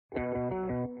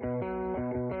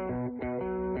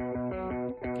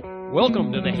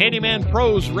Welcome to the Handyman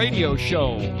Pro's radio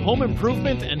show. Home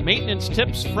improvement and maintenance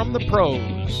tips from the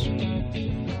pros.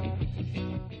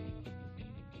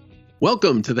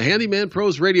 Welcome to the Handyman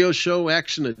Pro's radio show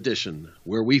Action Edition,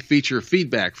 where we feature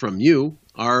feedback from you,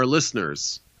 our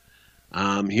listeners.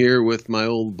 I'm here with my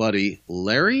old buddy,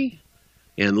 Larry.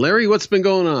 And Larry, what's been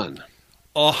going on?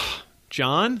 Oh,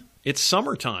 John, it's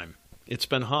summertime. It's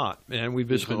been hot, and we've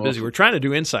just been busy. We're trying to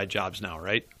do inside jobs now,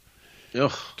 right?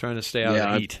 Ugh. Trying to stay out of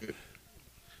the heat.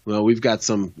 Well, we've got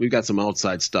some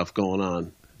outside stuff going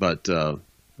on, but I'm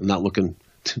not looking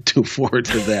too forward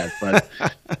to that. But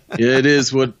it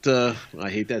is what I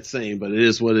hate that saying, but it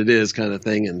is what it is, kind of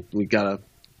thing. And we gotta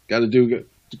do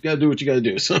what you gotta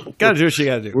do. So gotta do what you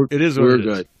gotta do. It is what it is.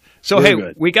 We're good. So,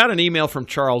 we got an email from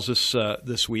Charles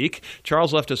this week.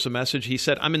 Charles left us a message. He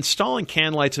said, I'm installing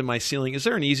can lights in my ceiling. Is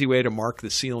there an easy way to mark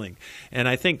the ceiling? And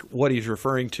I think what he's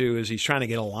referring to is he's trying to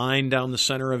get a line down the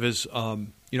center of his,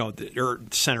 trying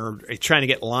to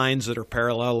get lines that are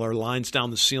parallel or lines down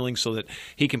the ceiling so that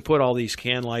he can put all these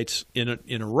can lights in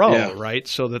a row, right?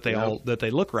 So that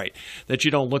they look right. That you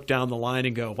don't look down the line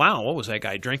and go, wow, what was that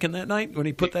guy drinking that night when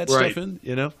he put that stuff in?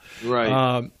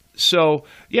 Right. So,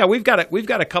 yeah, we've got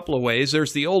a couple of ways.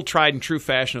 There's the old tried and true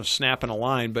fashion of snapping a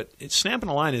line, but snapping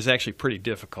a line is actually pretty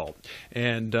difficult.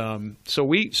 And so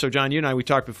John, you and I, we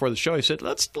talked before the show. I said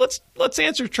let's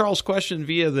answer Charles' question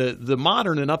via the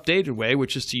modern and updated way,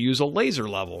 which is to use a laser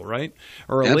level, right,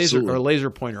 or a laser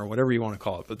pointer, or whatever you want to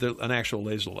call it, but an actual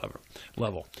laser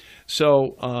level.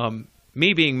 So.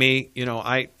 Me being me,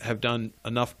 I have done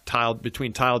enough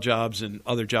between tile jobs and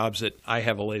other jobs that I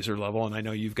have a laser level, and I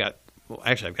know you've got. Well,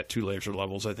 actually, I've got two laser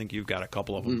levels. I think you've got a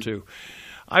couple of them too.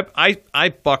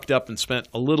 I bucked up and spent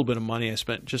a little bit of money. I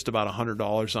spent just about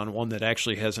 $100 on one that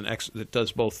actually has that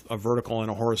does both a vertical and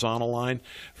a horizontal line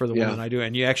for the one that I do.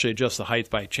 And you actually adjust the height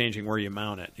by changing where you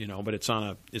mount it. But it's on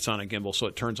a gimbal, so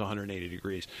it turns 180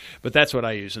 degrees. But that's what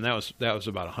I use, and that was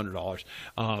about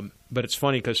 $100. But it's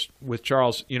funny because with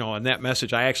Charles, in that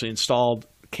message, I actually installed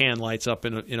can lights up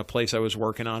in a place I was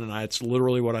working on, and it's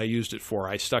literally what I used it for.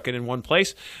 I stuck it in one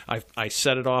place. I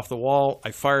set it off the wall.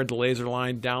 I fired the laser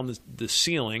line down the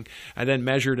ceiling. I then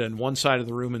measured on one side of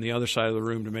the room and the other side of the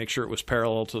room to make sure it was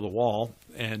parallel to the wall.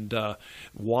 And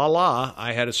voila,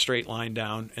 I had a straight line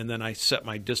down, and then I set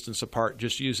my distance apart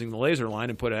just using the laser line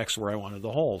and put X where I wanted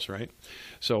the holes, right?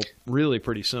 So really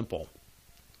pretty simple.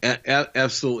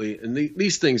 Absolutely, and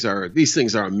these things are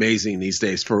amazing these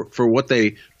days for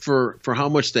how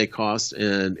much they cost,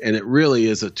 and it really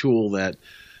is a tool that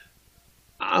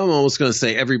I'm almost going to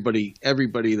say everybody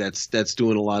that's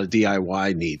doing a lot of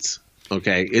DIY needs.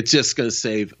 Okay, it's just going to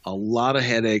save a lot of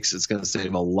headaches. It's going to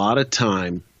save a lot of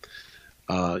time.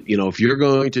 If you're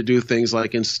going to do things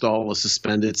like install a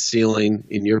suspended ceiling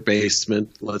in your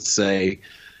basement, let's say,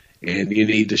 and you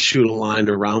need to shoot a line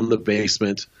around the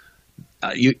basement.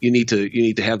 You need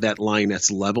to have that line that's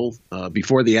level.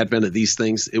 Before the advent of these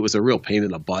things, it was a real pain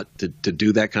in the butt to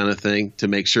do that kind of thing, to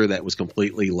make sure that was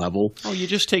completely level. Oh, you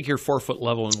just take your 4-foot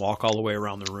level and walk all the way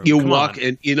around the room.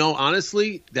 And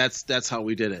honestly, that's how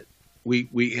we did it.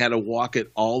 We had to walk it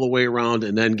all the way around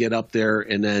and then get up there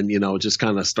and then just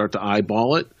kind of start to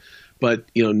eyeball it. But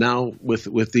now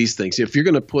with these things, if you're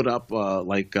going to put up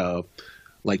like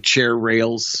chair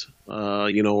rails.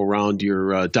 Around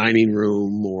your dining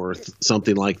room or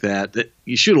something like that,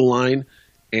 you shoot a line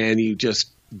and you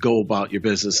just go about your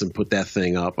business and put that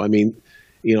thing up. I mean,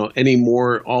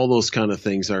 anymore, all those kind of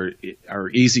things are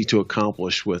easy to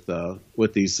accomplish with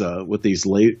these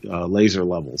laser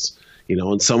levels.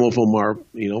 And some of them are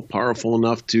powerful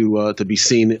enough to be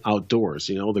seen outdoors.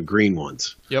 The green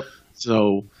ones. Yep.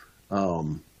 So.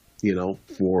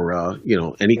 For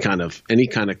any kind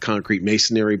of concrete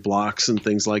masonry blocks and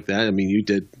things like that. I mean,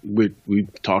 we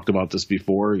talked about this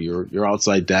before. Your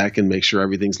outside deck and make sure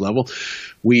everything's level.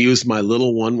 We used my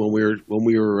little one when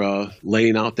we were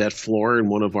laying out that floor in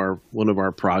one of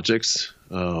our projects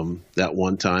that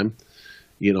one time.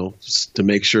 To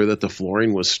make sure that the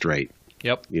flooring was straight.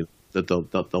 Yep. That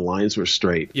the lines were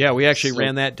straight. Yeah, we actually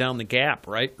ran that down the gap,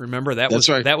 right? Remember that's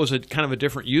right. That was a kind of a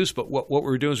different use, but what we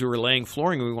were doing is we were laying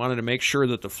flooring, and we wanted to make sure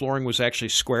that the flooring was actually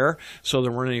square, so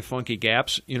there weren't any funky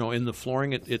gaps, in the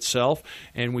flooring itself.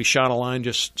 And we shot a line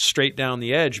just straight down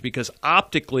the edge because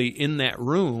optically in that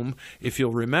room, if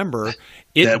you'll remember,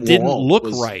 it didn't look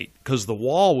right because the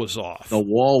wall was off. The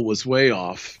wall was way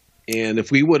off, and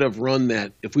if we would have run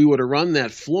that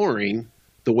flooring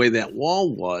the way that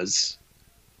wall was,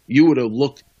 you would have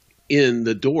looked in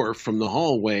the door from the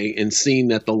hallway and seen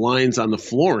that the lines on the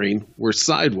flooring were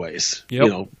sideways.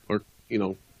 Yep.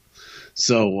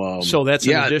 So that's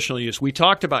an additional use. We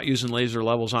talked about using laser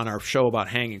levels on our show about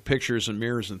hanging pictures and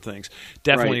mirrors and things.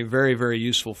 Definitely very, very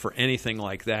useful for anything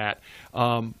like that.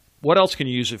 What else can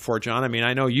you use it for, John? I mean,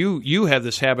 I know you have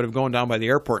this habit of going down by the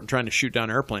airport and trying to shoot down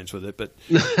airplanes with it, but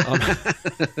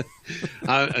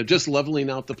I'm just leveling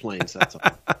out the planes. That's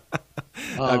all.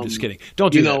 I'm just kidding.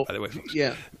 Don't do that, by the way, folks.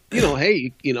 Yeah.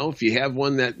 Hey, if you have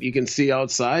one that you can see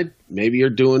outside, maybe you're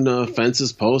doing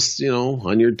fences, posts,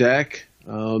 on your deck.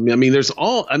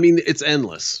 It's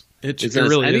endless. It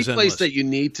really any is place endless. that you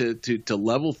need to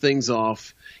level things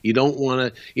off. You don't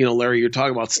want to, Larry, you're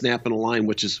talking about snapping a line,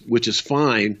 which is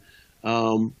fine.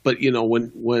 But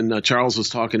when Charles was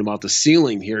talking about the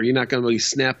ceiling here, you're not going to be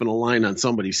snapping a line on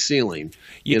somebody's ceiling.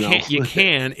 You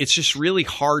can. It's just really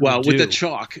hard to do. With the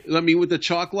chalk. With the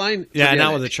chalk line. Yeah,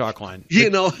 not with the chalk line.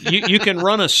 You can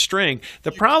run a string.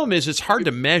 The problem is it's hard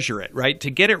to measure it, right?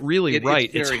 To get it really right,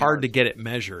 it's hard to get it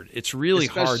measured. It's really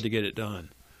hard to get it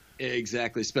done.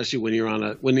 Exactly, especially when you're on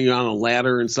a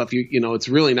ladder and stuff. It's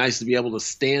really nice to be able to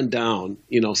stand down.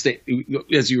 Stand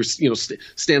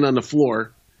on the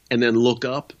floor and then look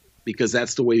up, because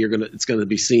that's the way it's gonna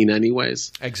be seen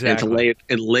anyways. Exactly. And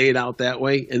to lay it out that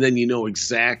way, and then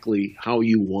exactly how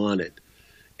you want it,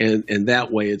 and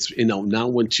that way it's now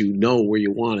once you know where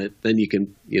you want it, then you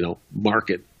can mark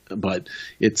it. But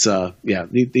it's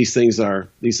these things are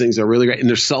really great, and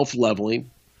they're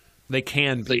self-leveling. They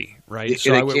can be, right?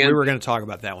 So we were going to talk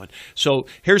about that one. So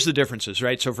here's the differences,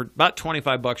 right? So for about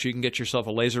 $25, you can get yourself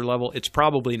a laser level. It's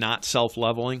probably not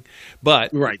self-leveling,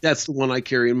 but right, that's the one I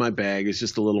carry in my bag. It's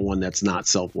just a little one that's not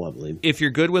self-leveling. If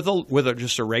you're good with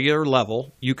just a regular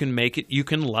level, you can make it. You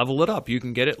can level it up. You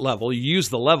can get it level. You use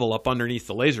the level up underneath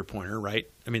the laser pointer, right?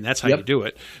 I mean, that's how you do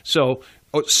it. So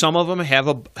some of them have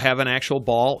an actual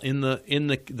ball in the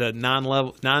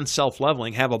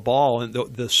non-self-leveling, have a ball, and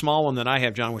the small one that I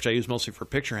have, John, which I use mostly for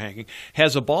picture hanging,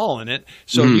 has a ball in it,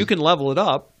 so you can level it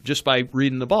up just by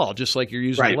reading the ball, just like you're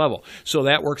using a level. So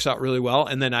that works out really well.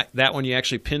 And then that one you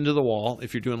actually pin to the wall.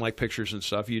 If you're doing like pictures and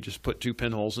stuff, you just put 2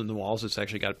 pinholes in the walls. It's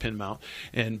actually got a pin mount,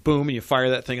 and boom, and you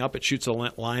fire that thing up. It shoots a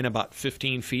line about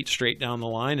 15 feet straight down the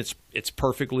line. It's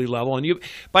perfectly level. And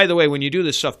by the way, when you do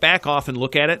this stuff, back off and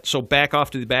look at it. So back off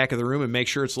to the back of the room and make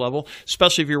sure it's level,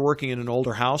 especially if you're working in an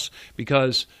older house,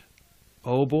 because,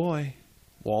 oh boy,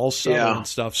 walls settle and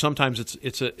stuff. Sometimes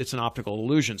it's an optical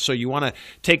illusion. So you want to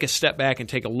take a step back and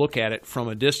take a look at it from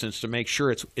a distance to make sure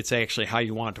it's actually how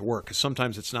you want it to work. Because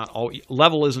sometimes it's not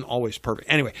level isn't always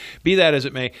perfect. Anyway, be that as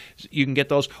it may, you can get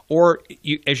those. Or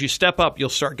as you step up, you'll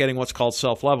start getting what's called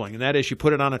self-leveling, and that is you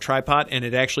put it on a tripod and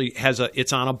it actually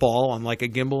it's on a ball on like a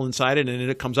gimbal inside it, and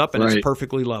it comes up and it's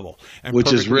perfectly level and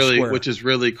which is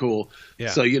really cool. Yeah.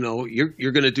 So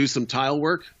you're going to do some tile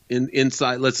work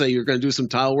inside. Let's say you're going to do some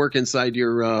tile work inside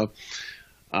your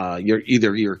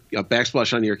either your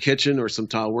backsplash on your kitchen or some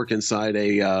tile work inside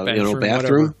a bathroom.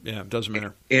 Whatever. Yeah, it doesn't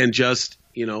matter. And just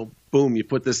boom, you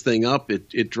put this thing up.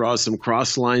 It draws some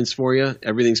cross lines for you.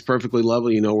 Everything's perfectly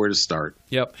level. You know where to start.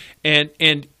 Yep. And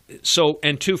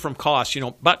two, from cost,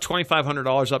 about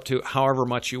 $2,500 up to however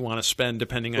much you want to spend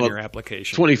depending on your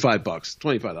application.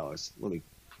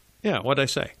 $25. Yeah, what'd I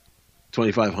say?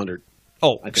 2,500.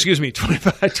 Oh, excuse me,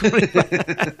 25.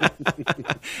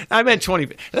 I meant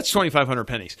 20. That's 2,500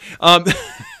 pennies.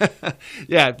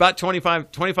 Yeah, about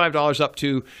 $25 up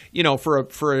to,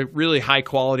 for a really high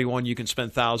quality one, you can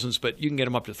spend thousands, but you can get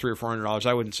them up to $300 or $400.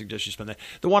 I wouldn't suggest you spend that.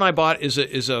 The one I bought is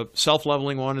a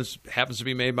self-leveling one. It happens to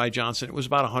be made by Johnson. It was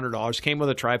about $100. Came with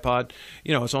a tripod,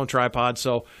 its own tripod.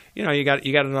 So, you got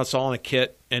it all in a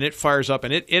kit. And it fires up,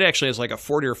 and it actually has like a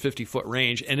 40 or 50 foot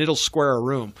range, and it'll square a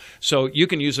room. So you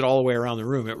can use it all the way around the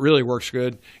room. It really works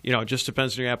good. It just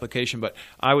depends on your application, but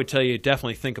I would tell you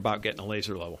definitely think about getting a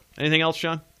laser level. Anything else,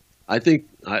 John? I think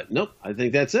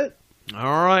that's it.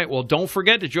 All right. Well, don't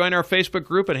forget to join our Facebook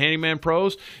group at Handyman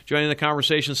Pros. Join in the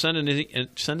conversation. Send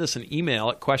us an email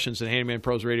at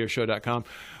questions@handymanprosradioshow.com,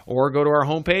 or go to our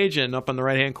homepage and up on the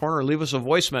right-hand corner, leave us a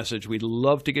voice message. We'd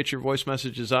love to get your voice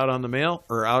messages out on the mail,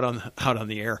 or out on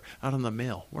the air, out on the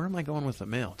mail. Where am I going with the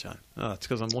mail, John? Oh, it's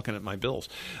because I'm looking at my bills.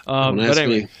 Don't ask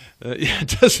me. Yeah,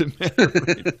 it doesn't matter.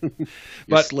 Right?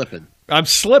 You're slipping. I'm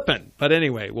slipping. But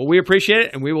anyway, well, we appreciate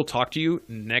it, and we will talk to you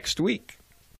next week.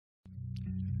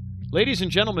 Ladies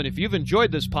and gentlemen, if you've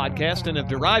enjoyed this podcast and have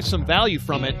derived some value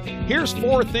from it, here's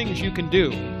 4 things you can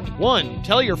do. 1,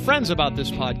 tell your friends about this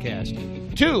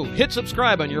podcast. 2, hit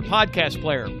subscribe on your podcast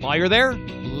player. While you're there,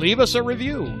 leave us a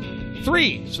review.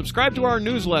 3, subscribe to our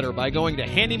newsletter by going to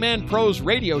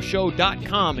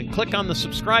handymanprosradioshow.com and click on the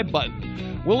subscribe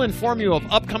button. We'll inform you of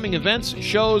upcoming events,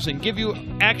 shows, and give you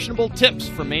actionable tips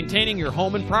for maintaining your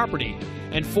home and property.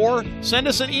 And 4, send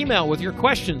us an email with your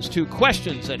questions to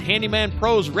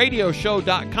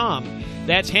questions@handymanprosradioshow.com.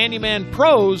 That's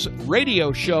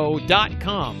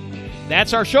handymanprosradioshow.com.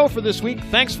 That's our show for this week.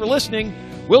 Thanks for listening.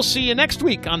 We'll see you next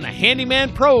week on the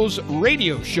Handyman Pros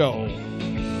Radio Show.